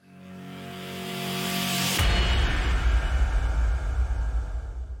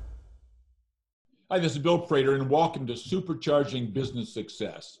Hi, this is Bill Prater, and welcome to Supercharging Business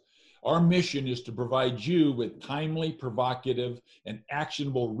Success. Our mission is to provide you with timely, provocative, and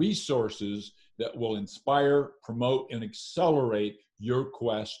actionable resources that will inspire, promote, and accelerate your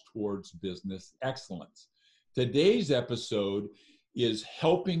quest towards business excellence. Today's episode is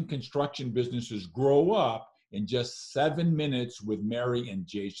helping construction businesses grow up in just 7 minutes with Mary and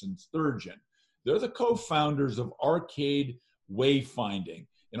Jason Sturgeon. They're the co-founders of Arcade Wayfinding,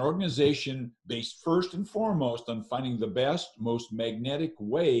 an organization based first and foremost on finding the best, most magnetic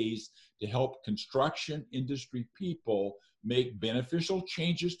ways to help construction industry people make beneficial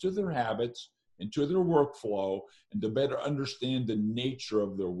changes to their habits and to their workflow, and to better understand the nature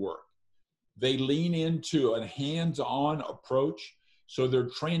of their work. They lean into a hands-on approach, so their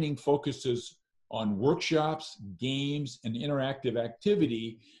training focuses on workshops, games, and interactive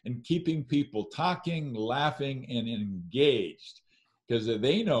activity, and keeping people talking, laughing, and engaged. Because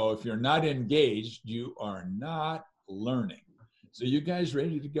they know if you're not engaged, you are not learning. So you guys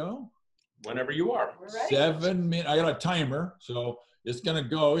ready to go? Whenever you are. 7 minutes. I got a timer, so it's gonna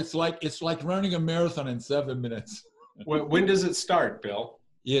go. It's like running a marathon in 7 minutes. When does it start, Bill?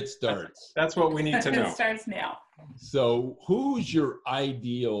 It starts. That's what we need to know. It starts now. So who's your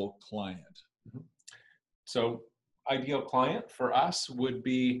ideal client? So ideal client for us would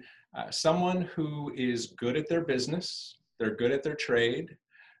be someone who is good at their business. They're good at their trade.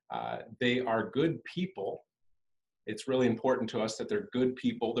 They are good people. It's really important to us that they're good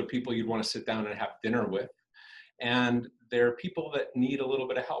people. They're people you'd want to sit down and have dinner with. And they're people that need a little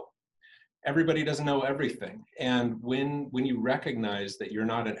bit of help. Everybody doesn't know everything. And when you recognize that you're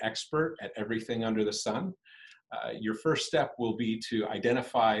not an expert at everything under the sun, your first step will be to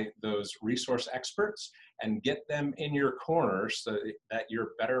identify those resource experts and get them in your corner so that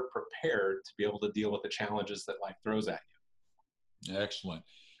you're better prepared to be able to deal with the challenges that life throws at you. Excellent.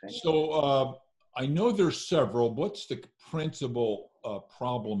 So I know there's several. What's the principal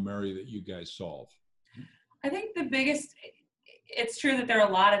problem, Mary, that you guys solve? I think the biggest, it's true that there are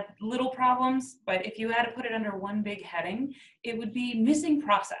a lot of little problems, but if you had to put it under one big heading, it would be missing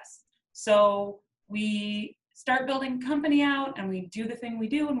process. So we start building a company out and we do the thing we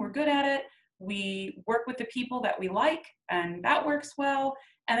do and we're good at it. We work with the people that we like and that works well.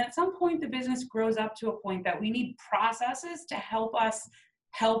 And at some point, the business grows up to a point that we need processes to help us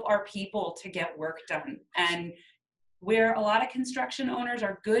help our people to get work done. And where a lot of construction owners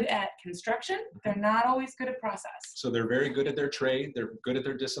are good at construction, they're not always good at process. So they're very good at their trade, they're good at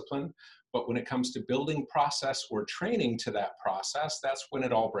their discipline, but when it comes to building process or training to that process, that's when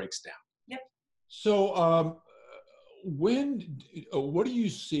it all breaks down. Yep. So what do you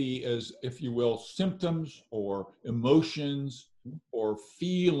see as, if you will, symptoms or emotions or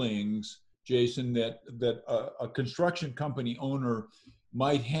feelings, Jason, that a construction company owner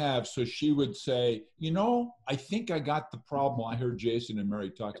might have, so she would say, you know, I think I got the problem I heard Jason and Mary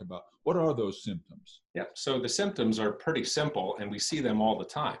talk about. What are those symptoms? Yeah, so the symptoms are pretty simple and we see them all the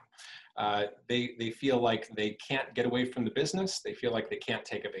time. They feel like they can't get away from the business. They feel like they can't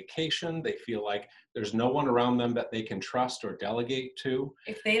take a vacation. They feel like there's no one around them that they can trust or delegate to.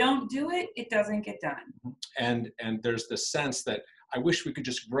 If they don't do it, it doesn't get done. And there's the sense that I wish we could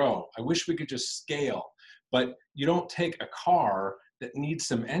just grow. I wish we could just scale. But you don't take a car that needs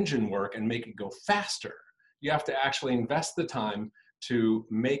some engine work and make it go faster. You have to actually invest the time to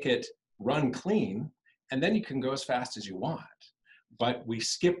make it run clean, and then you can go as fast as you want. But we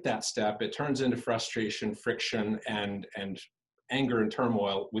skip that step. It turns into frustration, friction, and anger and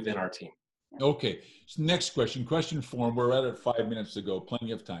turmoil within our team. Okay, so next question form. We're at it 5 minutes ago,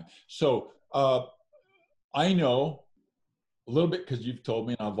 plenty of time. So I know a little bit because you've told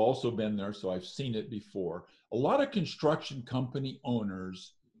me, and I've also been there, so I've seen it before. A lot of construction company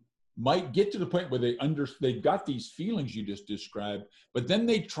owners might get to the point where they've got these feelings you just described, but then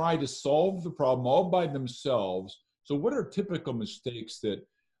they try to solve the problem all by themselves. So what are typical mistakes that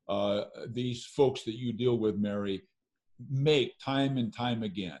these folks that you deal with, Mary, make time and time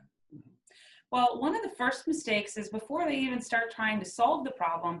again? Well, one of the first mistakes is before they even start trying to solve the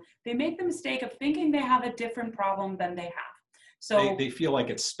problem, they make the mistake of thinking they have a different problem than they have. So they feel like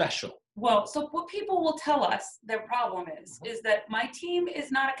it's special. Well, so what people will tell us their problem is that my team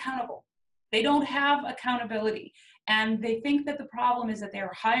is not accountable. They don't have accountability. And they think that the problem is that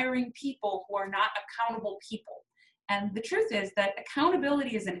they're hiring people who are not accountable people. And the truth is that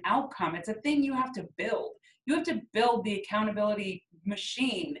accountability is an outcome. It's a thing you have to build. You have to build the accountability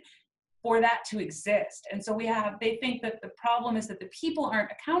machine for that to exist. And so they think that the problem is that the people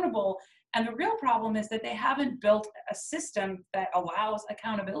aren't accountable. And the real problem is that they haven't built a system that allows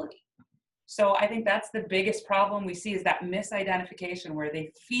accountability. So I think that's the biggest problem we see, is that misidentification where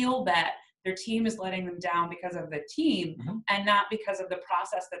they feel that their team is letting them down because of the team and not because of the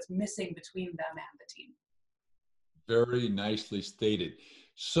process that's missing between them and the team. Very nicely stated.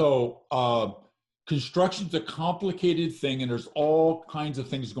 So construction's a complicated thing, and there's all kinds of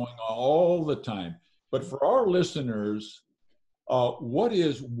things going on all the time. But for our listeners, what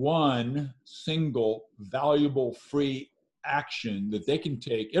is one single valuable free action that they can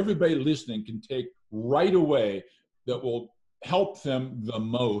take, everybody listening can take right away, that will help them the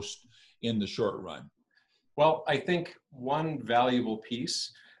most in the short run? Well, I think one valuable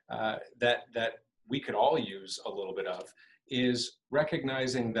piece that we could all use a little bit of is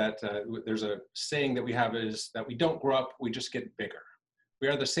recognizing that there's a saying that we have, is that we don't grow up, we just get bigger. We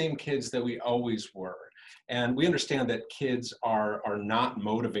are the same kids that we always were. And we understand that kids are not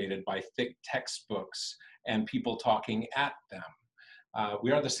motivated by thick textbooks and people talking at them.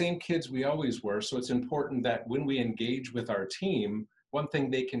 We are the same kids we always were. So it's important that when we engage with our team, one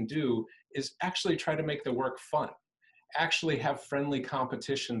thing they can do is actually try to make the work fun. Actually have friendly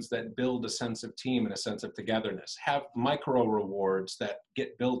competitions that build a sense of team and a sense of togetherness. Have micro rewards that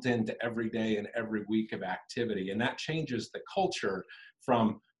get built into every day and every week of activity. And that changes the culture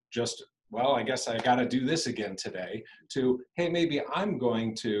from just, well, I guess I got to do this again today, to, hey, maybe I'm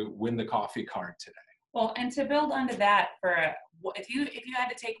going to win the coffee card today. Well, and to build onto that, if you had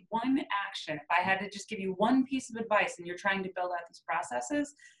to take one action, if I had to just give you one piece of advice and you're trying to build out these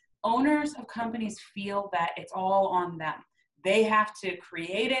processes, owners of companies feel that it's all on them. They have to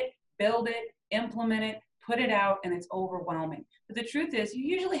create it, build it, implement it, put it out, and it's overwhelming. But the truth is, you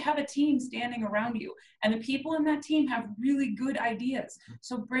usually have a team standing around you, and the people in that team have really good ideas.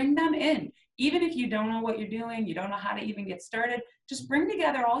 So bring them in. Even if you don't know what you're doing, you don't know how to even get started, just bring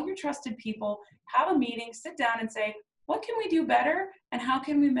together all your trusted people, have a meeting, sit down and say, what can we do better, and how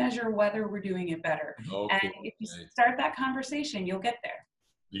can we measure whether we're doing it better? Okay. And if you start that conversation, you'll get there.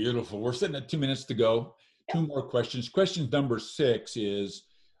 Beautiful. We're sitting at 2 minutes to go. Yep. 2 more questions. Question number 6 is,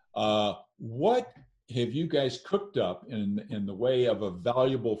 what have you guys cooked up in the way of a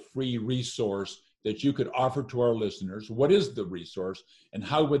valuable free resource that you could offer to our listeners? What is the resource, and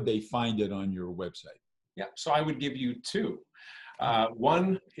how would they find it on your website? Yeah, so I would give you 2.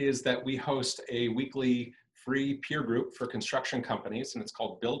 One is that we host a weekly free peer group for construction companies, and it's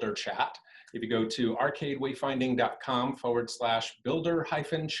called Builder Chat. If you go to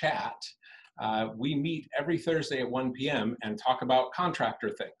arcadewayfinding.com/builder-chat, we meet every Thursday at 1 p.m. and talk about contractor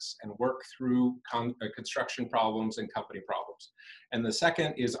things and work through construction problems and company problems. And the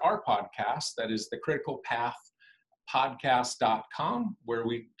second is our podcast, that is the Critical Path podcast.com, where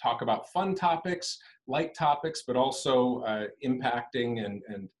we talk about fun topics, light topics, but also impacting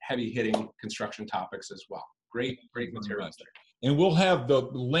and heavy hitting construction topics as well. Great materials there. And we'll have the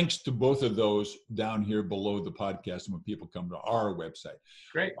links to both of those down here below the podcast when people come to our website.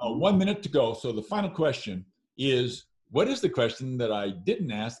 Great. 1 minute to go. So the final question is, what is the question that I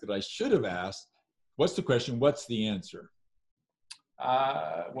didn't ask that I should have asked? What's the question? What's the answer?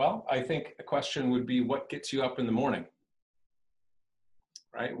 Well, I think a question would be, what gets you up in the morning?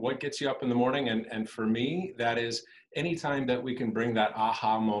 Right? What gets you up in the morning? And for me, that is anytime that we can bring that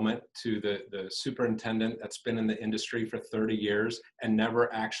aha moment to the superintendent that's been in the industry for 30 years and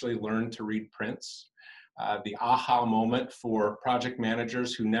never actually learned to read prints. The aha moment for project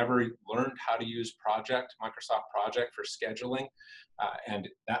managers who never learned how to use Microsoft Project for scheduling. And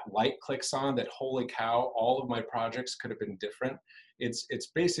that light clicks on that, holy cow, all of my projects could have been different. It's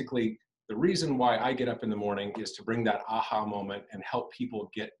basically the reason why I get up in the morning is to bring that aha moment and help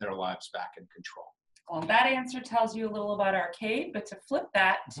people get their lives back in control. Well, that answer tells you a little about Arcade, but to flip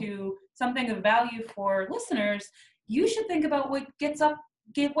that to something of value for listeners, you should think about what gets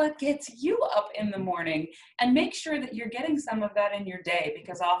you up in the morning, and make sure that you're getting some of that in your day,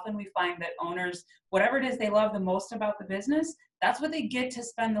 because often we find that owners, whatever it is they love the most about the business, that's what they get to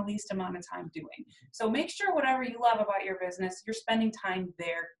spend the least amount of time doing. So make sure whatever you love about your business, you're spending time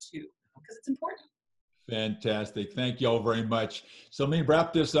there too, because it's important. Fantastic. Thank you all very much. So let me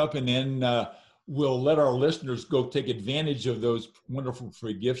wrap this up, and then we'll let our listeners go take advantage of those wonderful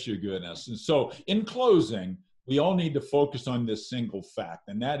free gifts you're giving us. And so in closing, we all need to focus on this single fact,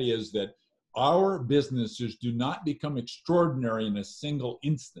 and that is that our businesses do not become extraordinary in a single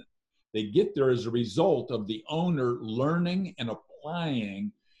instant. They get there as a result of the owner learning and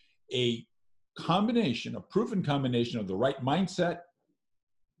applying a proven combination of the right mindset,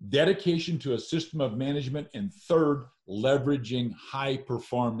 dedication to a system of management, and third, leveraging high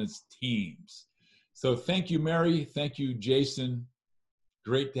performance teams. So thank you, Mary. Thank you, Jason.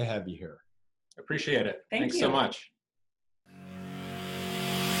 Great to have you here. Appreciate it. Thanks so much.